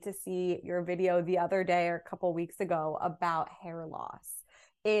happy to see your video the other day or a couple weeks ago about hair loss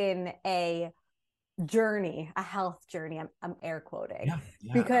in a journey, a health journey. I'm air quoting, Yeah.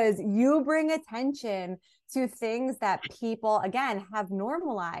 because you bring attention to things that people, again, have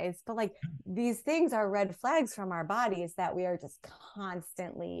normalized, but like these things are red flags from our bodies that we are just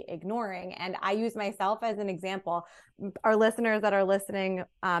constantly ignoring. And I use myself as an example. Our listeners that are listening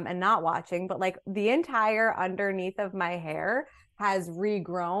and not watching, but like the entire underneath of my hair has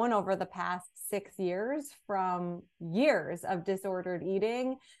regrown over the past 6 years from years of disordered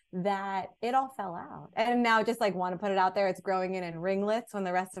eating, that it all fell out. And now just like want to put it out there, it's growing in ringlets when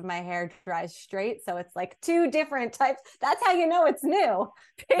the rest of my hair dries straight. So it's like 2 different types. That's how you know it's new,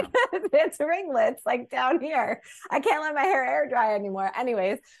 because it's ringlets like down here. I can't let my hair air dry anymore.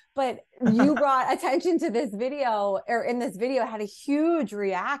 Anyways, but you brought attention to this video, or in this video had a huge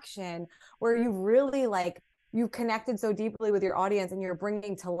reaction where you really like, you connected so deeply with your audience, and you're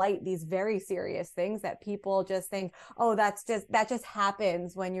bringing to light these very serious things that people just think, oh, that just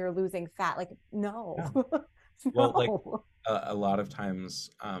happens when you're losing fat. Like, no. Yeah. No. Well, like a lot of times,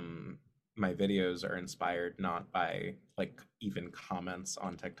 my videos are inspired not by like even comments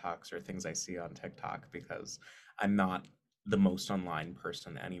on TikToks or things I see on TikTok, because I'm not the most online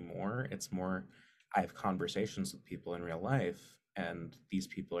person anymore. It's more, I have conversations with people in real life, and these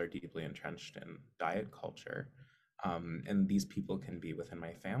people are deeply entrenched in diet culture. And these people can be within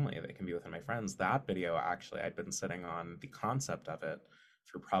my family, they can be within my friends. That video, actually, I'd been sitting on the concept of it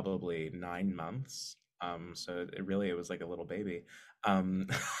for probably 9 months. So it was like a little baby.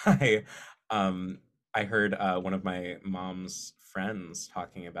 I I heard one of my mom's friends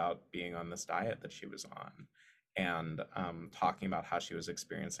talking about being on this diet that she was on, and talking about how she was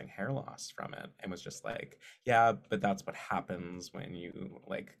experiencing hair loss from it, and was just like, yeah, but that's what happens when you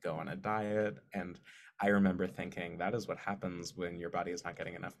like go on a diet. And I remember thinking, that is what happens when your body is not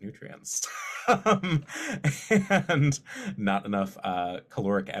getting enough nutrients um, and not enough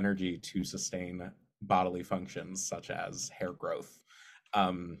caloric energy to sustain bodily functions such as hair growth.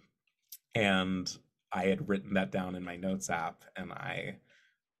 And I had written that down in my notes app, and I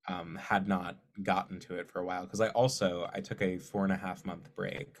had not gotten to it for a while, because I took a 4.5 month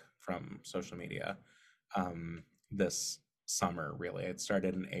break from social media this summer. Really, it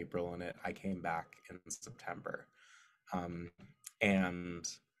started in April, and I came back in September, and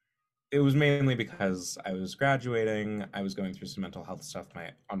it was mainly because I was graduating. I was going through some mental health stuff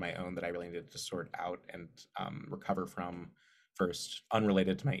on my own that I really needed to sort out and recover from first,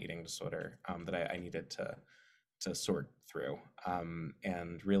 unrelated to my eating disorder, that I needed to sort through.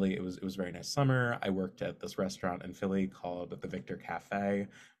 And really, it was a very nice summer. I worked at this restaurant in Philly called the Victor Cafe,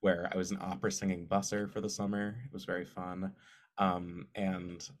 where I was an opera singing busser for the summer. It was very fun.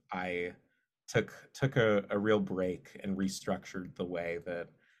 And I took a real break and restructured the way that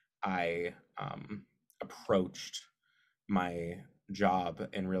I approached my job,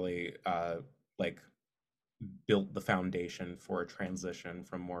 and really like built the foundation for a transition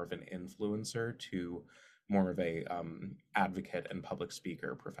from more of an influencer to more of a advocate and public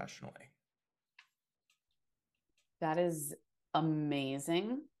speaker professionally. That is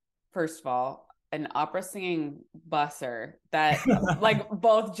amazing. First of all, an opera singing busser that like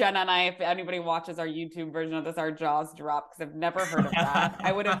both Jenna and I, if anybody watches our YouTube version of this, our jaws drop, because I've never heard of that.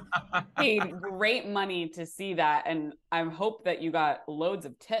 I would have paid great money to see that. And I hope that you got loads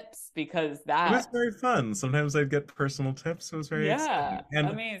of tips, because that It was very fun. Sometimes I'd get personal tips. It was very exciting. And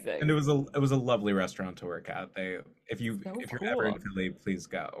amazing. And it was a lovely restaurant to work at. If you're ever in Philly, please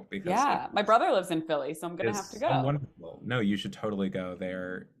go, because my brother lives in Philly, so I'm gonna have to go. Wonderful. No, you should totally go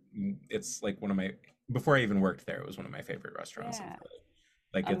there. It's like before I even worked there, it was one of my favorite restaurants in Philly.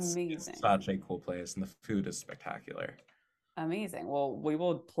 Like, it's such a cool place, and the food is spectacular. Amazing. Well, we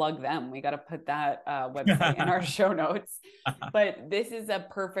will plug them. We got to put that website in our show notes. But this is a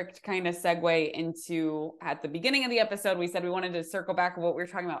perfect kind of segue into, at the beginning of the episode, we said we wanted to circle back to what we were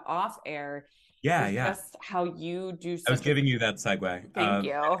talking about off air. Yeah. Just how you do. I was giving you that segue. Thank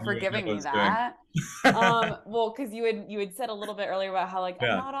you for giving me that. Well, because you had said a little bit earlier about how like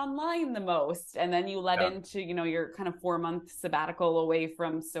I'm not online the most, and then you led into your kind of 4-month sabbatical away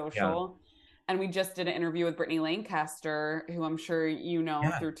from social. And we just did an interview with Brittany Lancaster, who I'm sure you know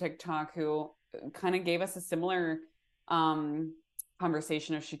through TikTok, who kind of gave us a similar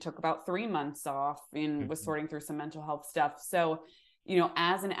conversation. She took about 3 months off and was sorting through some mental health stuff. So,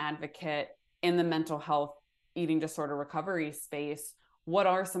 as an advocate in the mental health eating disorder recovery space, what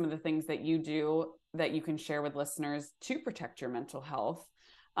are some of the things that you do that you can share with listeners to protect your mental health?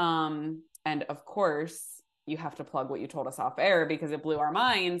 And of course, you have to plug what you told us off air, because it blew our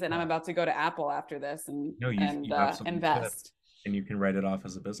minds, and I'm about to go to Apple after this and invest. And you can write it off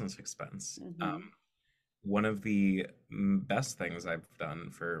as a business expense. One of the best things I've done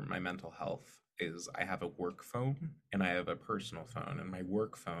for my mental health is I have a work phone and I have a personal phone. And my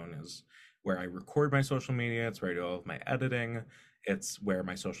work phone is where I record my social media. It's where I do all of my editing. It's where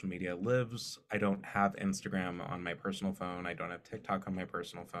my social media lives. I don't have Instagram on my personal phone. I don't have TikTok on my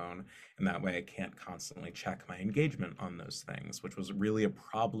personal phone. And that way I can't constantly check my engagement on those things, which was really a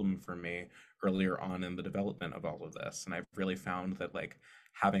problem for me earlier on in the development of all of this. And I've really found that like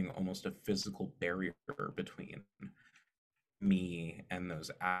having almost a physical barrier between me and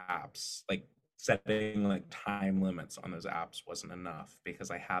those apps, like setting like time limits on those apps wasn't enough because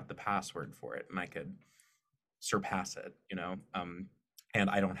I had the password for it and I could surpass it, and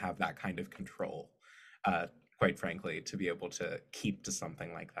I don't have that kind of control, quite frankly, to be able to keep to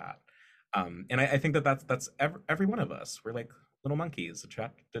something like that. And I think that that's every one of us. We're like little monkeys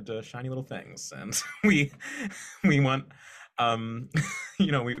attracted to shiny little things, and we want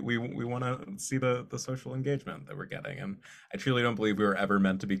we want to see the social engagement that we're getting, and I truly don't believe we were ever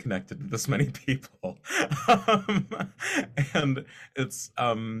meant to be connected to this many people. And it's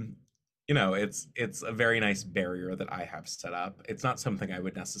it's a very nice barrier that I have set up. It's not something I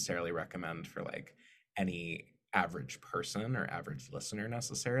would necessarily recommend for like any average person or average listener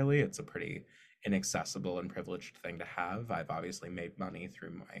necessarily. It's a pretty inaccessible and privileged thing to have. I've obviously made money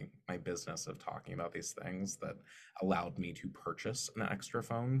through my business of talking about these things that allowed me to purchase an extra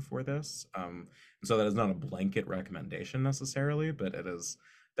phone for this. And so that is not a blanket recommendation necessarily, but it is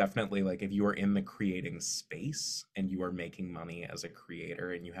definitely like if you are in the creating space and you are making money as a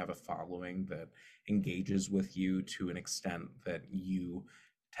creator and you have a following that engages with you to an extent that you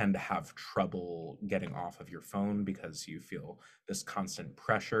tend to have trouble getting off of your phone because you feel this constant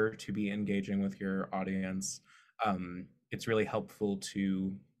pressure to be engaging with your audience, it's really helpful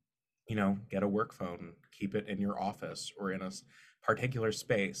to, get a work phone, keep it in your office or in a particular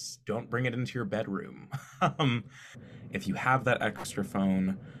space. Don't bring it into your bedroom. If you have that extra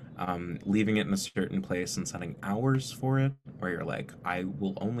phone, leaving it in a certain place and setting hours for it, where you're like, I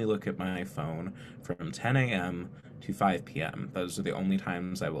will only look at my phone from 10 a.m. to 5 p.m. Those are the only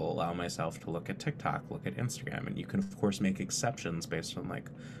times I will allow myself to look at TikTok, look at Instagram. And you can, of course, make exceptions based on like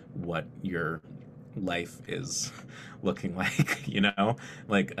what your life is looking like,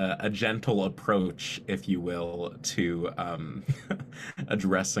 like a gentle approach, if you will, to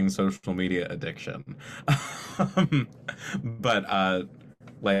addressing social media addiction. But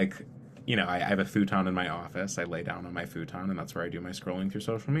like, I have a futon in my office. I lay down on my futon, and that's where I do my scrolling through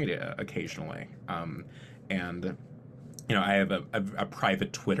social media occasionally. And I have a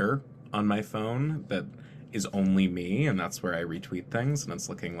private Twitter on my phone that is only me, and that's where I retweet things, and it's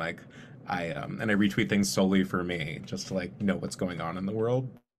looking like I retweet things solely for me, just to like know what's going on in the world.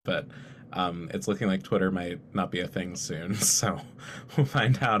 But it's looking like Twitter might not be a thing soon, so we'll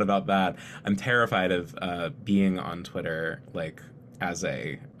find out about that. I'm terrified of being on Twitter like as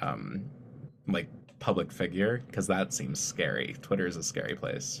a like public figure, because that seems scary. Twitter is a scary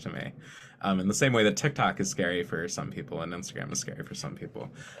place to me. In the same way that TikTok is scary for some people and Instagram is scary for some people.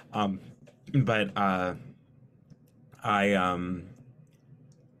 But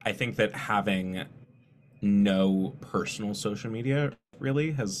I think that having no personal social media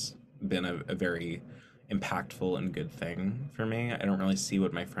really has been a very impactful and good thing for me. I don't really see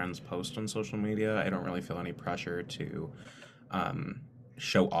what my friends post on social media. I don't really feel any pressure to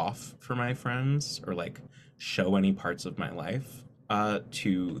show off for my friends or like show any parts of my life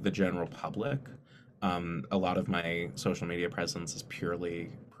to the general public. A lot of my social media presence is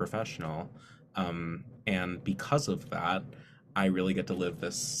purely professional. And because of that, I really get to live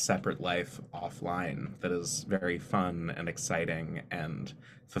this separate life offline that is very fun and exciting and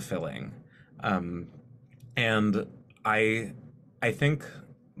fulfilling. And I think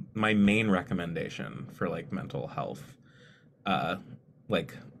my main recommendation for like mental health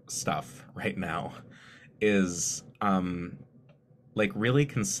like stuff right now is like really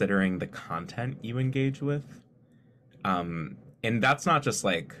considering the content you engage with. And that's not just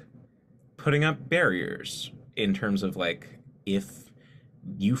like putting up barriers in terms of like if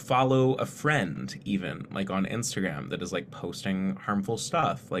you follow a friend even like on Instagram that is like posting harmful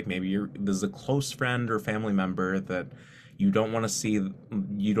stuff, like maybe there's a close friend or family member that you don't want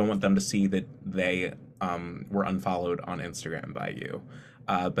them to see that they were unfollowed on Instagram by you,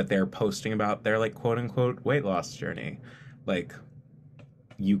 but they're posting about their like quote unquote weight loss journey. Like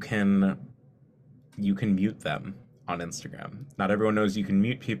you can mute them on Instagram. Not everyone knows you can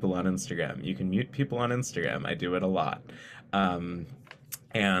mute people on Instagram. You can mute people on Instagram. I do it a lot.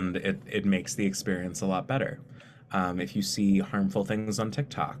 And it makes the experience a lot better. If you see harmful things on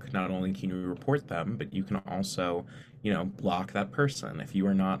TikTok, not only can you report them, but you can also, block that person. If you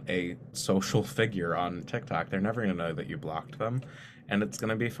are not a social figure on TikTok, they're never going to know that you blocked them. and it's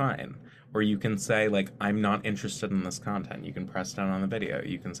going to be fine. Or you can say, like, I'm not interested in this content. You can press down on the video.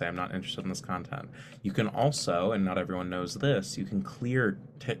 You can say, I'm not interested in this content. You can also, and not everyone knows this, you can clear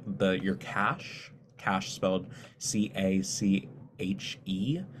your cache spelled CACHE,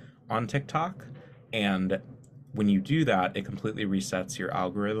 on TikTok. And when you do that, it completely resets your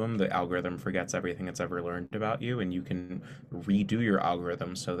algorithm. The algorithm forgets everything it's ever learned about you, and you can redo your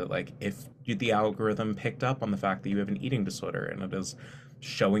algorithm so that, like, if the algorithm picked up on the fact that you have an eating disorder and it is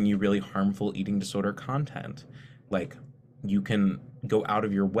showing you really harmful eating disorder content, like, you can go out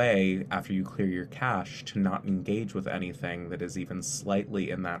of your way after you clear your cache to not engage with anything that is even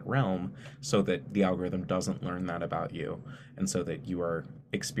slightly in that realm, so that the algorithm doesn't learn that about you, and so that you are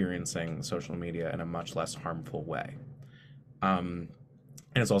experiencing social media in a much less harmful way. And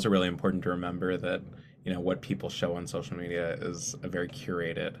it's also really important to remember that, you know, what people show on social media is a very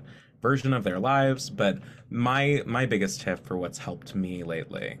curated version of their lives. But my biggest tip for what's helped me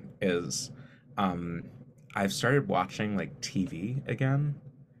lately is I've started watching, like, TV again,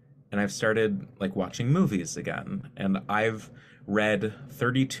 and I've started, like, watching movies again, and I've read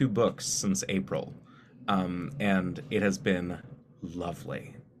 32 books since April, and it has been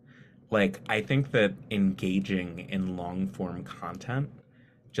lovely. Like, I think that engaging in long form content,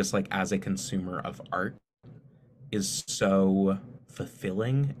 just like as a consumer of art, is so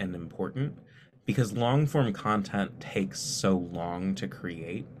fulfilling and important, because long form content takes so long to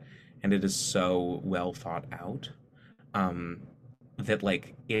create, and it is so well thought out, that,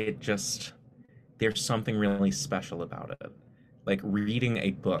 like, it just, there's something really special about it. Like, reading a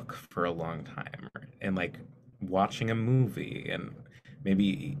book for a long time, and, like, watching a movie, and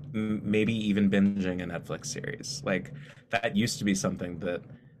maybe even binging a Netflix series. Like, that used to be something that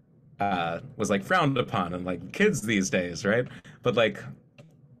was, like, frowned upon in, like, kids these days, right? But, like,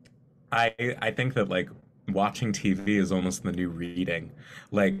 I think that, like, watching TV is almost the new reading.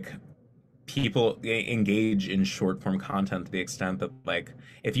 Like, people engage in short form content to the extent that, like,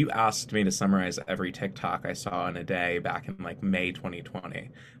 if you asked me to summarize every TikTok I saw in a day back in, like, May 2020,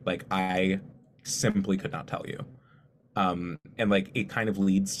 like, I simply could not tell you. And, like, it kind of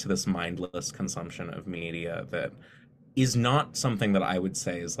leads to this mindless consumption of media that is not something that I would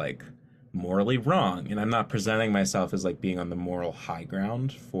say is, like, morally wrong. And I'm not presenting myself as, like, being on the moral high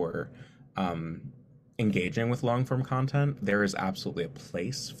ground for engaging with long form content. There is absolutely a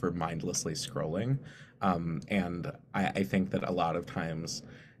place for mindlessly scrolling. And I think that a lot of times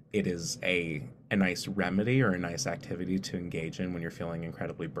it is a nice remedy or a nice activity to engage in when you're feeling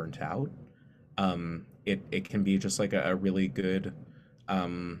incredibly burnt out. It can be just, like, a really good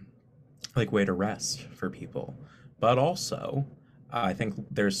like, way to rest for people. But also, I think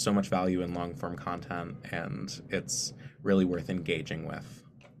there's so much value in long form content, and it's really worth engaging with.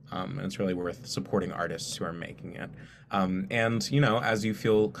 And it's really worth supporting artists who are making it. And, you know, as you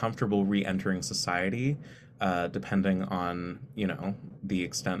feel comfortable re-entering society, depending on, you know, the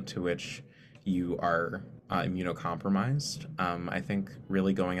extent to which you are immunocompromised, I think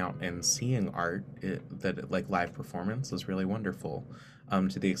really going out and seeing art, like live performance, is really wonderful,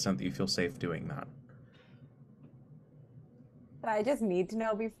 to the extent that you feel safe doing that. But I just need to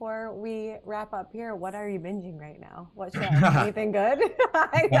know before we wrap up here, what are you binging right now? What show? Anything good?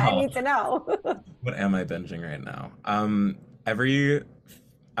 I need to know. What am I binging right now? Every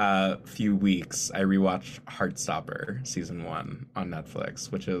few weeks, I rewatch Heartstopper season 1 on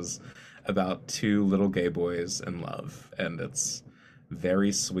Netflix, which is about two little gay boys in love, and it's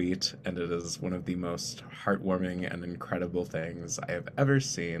very sweet, and it is one of the most heartwarming and incredible things I have ever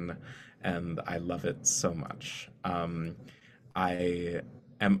seen, and I love it so much. I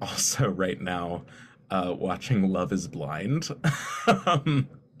am also right now watching Love is Blind,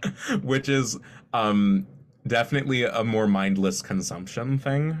 which is definitely a more mindless consumption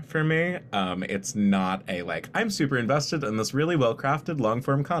thing for me. It's not a, like, I'm super invested in this really well-crafted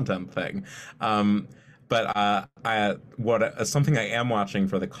long-form content thing. But something I am watching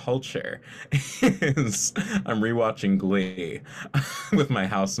for the culture is I'm rewatching Glee with my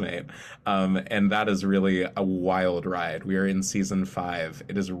housemate, and that is really a wild ride. We are in season 5.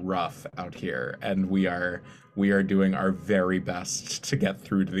 It is rough out here, and we are doing our very best to get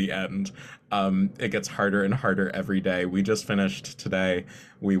through to the end. It gets harder and harder every day. We just finished today.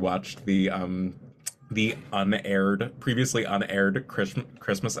 We watched the previously unaired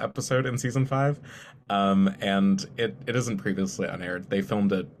Christmas episode in season 5, and it isn't previously unaired. They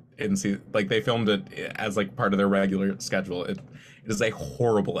filmed it they filmed it as, like, part of their regular schedule. It is a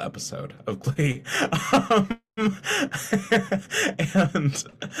horrible episode of Glee, and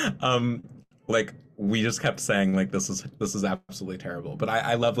like, we just kept saying, like, this is absolutely terrible. But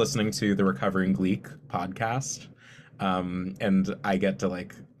I love listening to the Recovering Gleek podcast. And I get to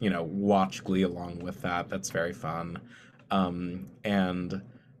like, watch Glee along with that. That's very fun. And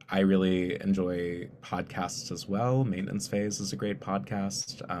I really enjoy podcasts as well. Maintenance Phase is a great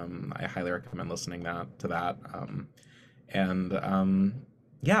podcast. I highly recommend listening to that.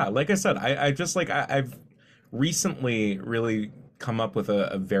 Yeah, like I said, I just like I've recently really come up with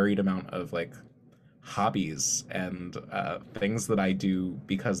a varied amount of like hobbies and things that I do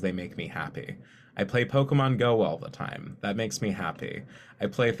because they make me happy. I play Pokemon Go all the time. That makes me happy. I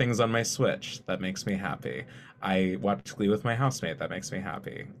play things on my Switch. That makes me happy. I watch Glee with my housemate. That makes me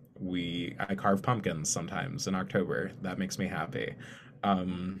happy. I carve pumpkins sometimes in October. That makes me happy.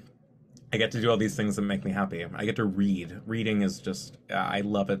 I get to do all these things that make me happy. I get to read. Reading is just, I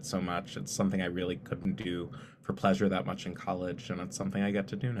love it so much. It's something I really couldn't do for pleasure that much in college, and it's something I get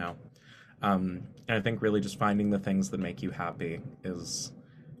to do now. And I think really just finding the things that make you happy is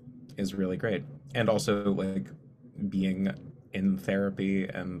really great. And also like being in therapy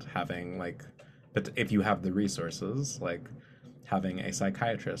and having like, but if you have the resources, like having a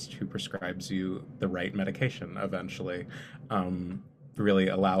psychiatrist who prescribes you the right medication eventually, really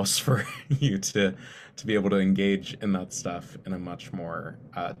allows for you to be able to engage in that stuff in a much more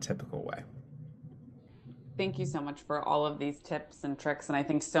typical way. Thank you so much for all of these tips and tricks. And I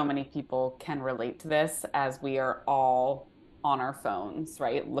think so many people can relate to this as we are all on our phones,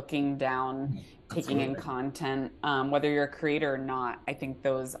 right? Looking down, taking in content, whether you're a creator or not. I think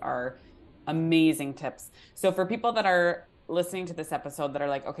those are amazing tips. So for people that are listening to this episode that are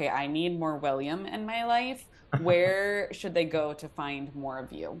like, okay, I need more William in my life, where should they go to find more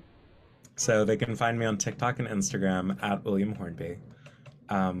of you? So they can find me on TikTok and Instagram at William Hornby.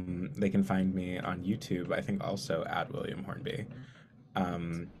 They can find me on YouTube, I think also at William Hornby.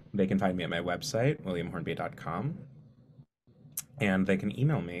 They can find me at my website, williamhornby.com. And they can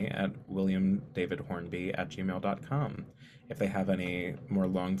email me at williamdavidhornby@gmail.com if they have any more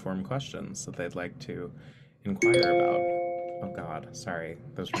long-form questions that they'd like to inquire about. Oh God, sorry,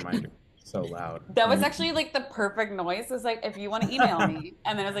 those reminders are so loud. That was actually like the perfect noise. It's like, if you want to email me,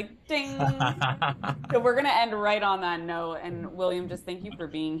 and then it was like, ding. So we're gonna end right on that note. And William, just thank you for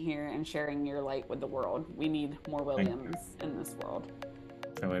being here and sharing your light with the world. We need more Williams in this world.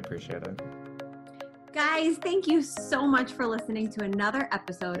 Oh, I appreciate it. Guys, thank you so much for listening to another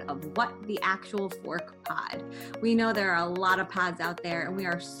episode of What the Actual Fork Pod. We know there are a lot of pods out there, and we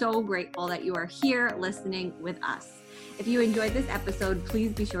are so grateful that you are here listening with us. If you enjoyed this episode,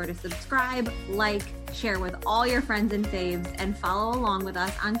 please be sure to subscribe, like, share with all your friends and faves, and follow along with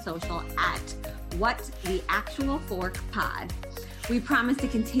us on social at What the Actual Fork Pod. We promise to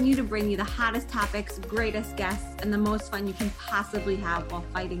continue to bring you the hottest topics, greatest guests, and the most fun you can possibly have while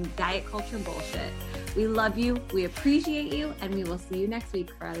fighting diet culture bullshit. We love you, we appreciate you, and we will see you next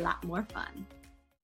week for a lot more fun.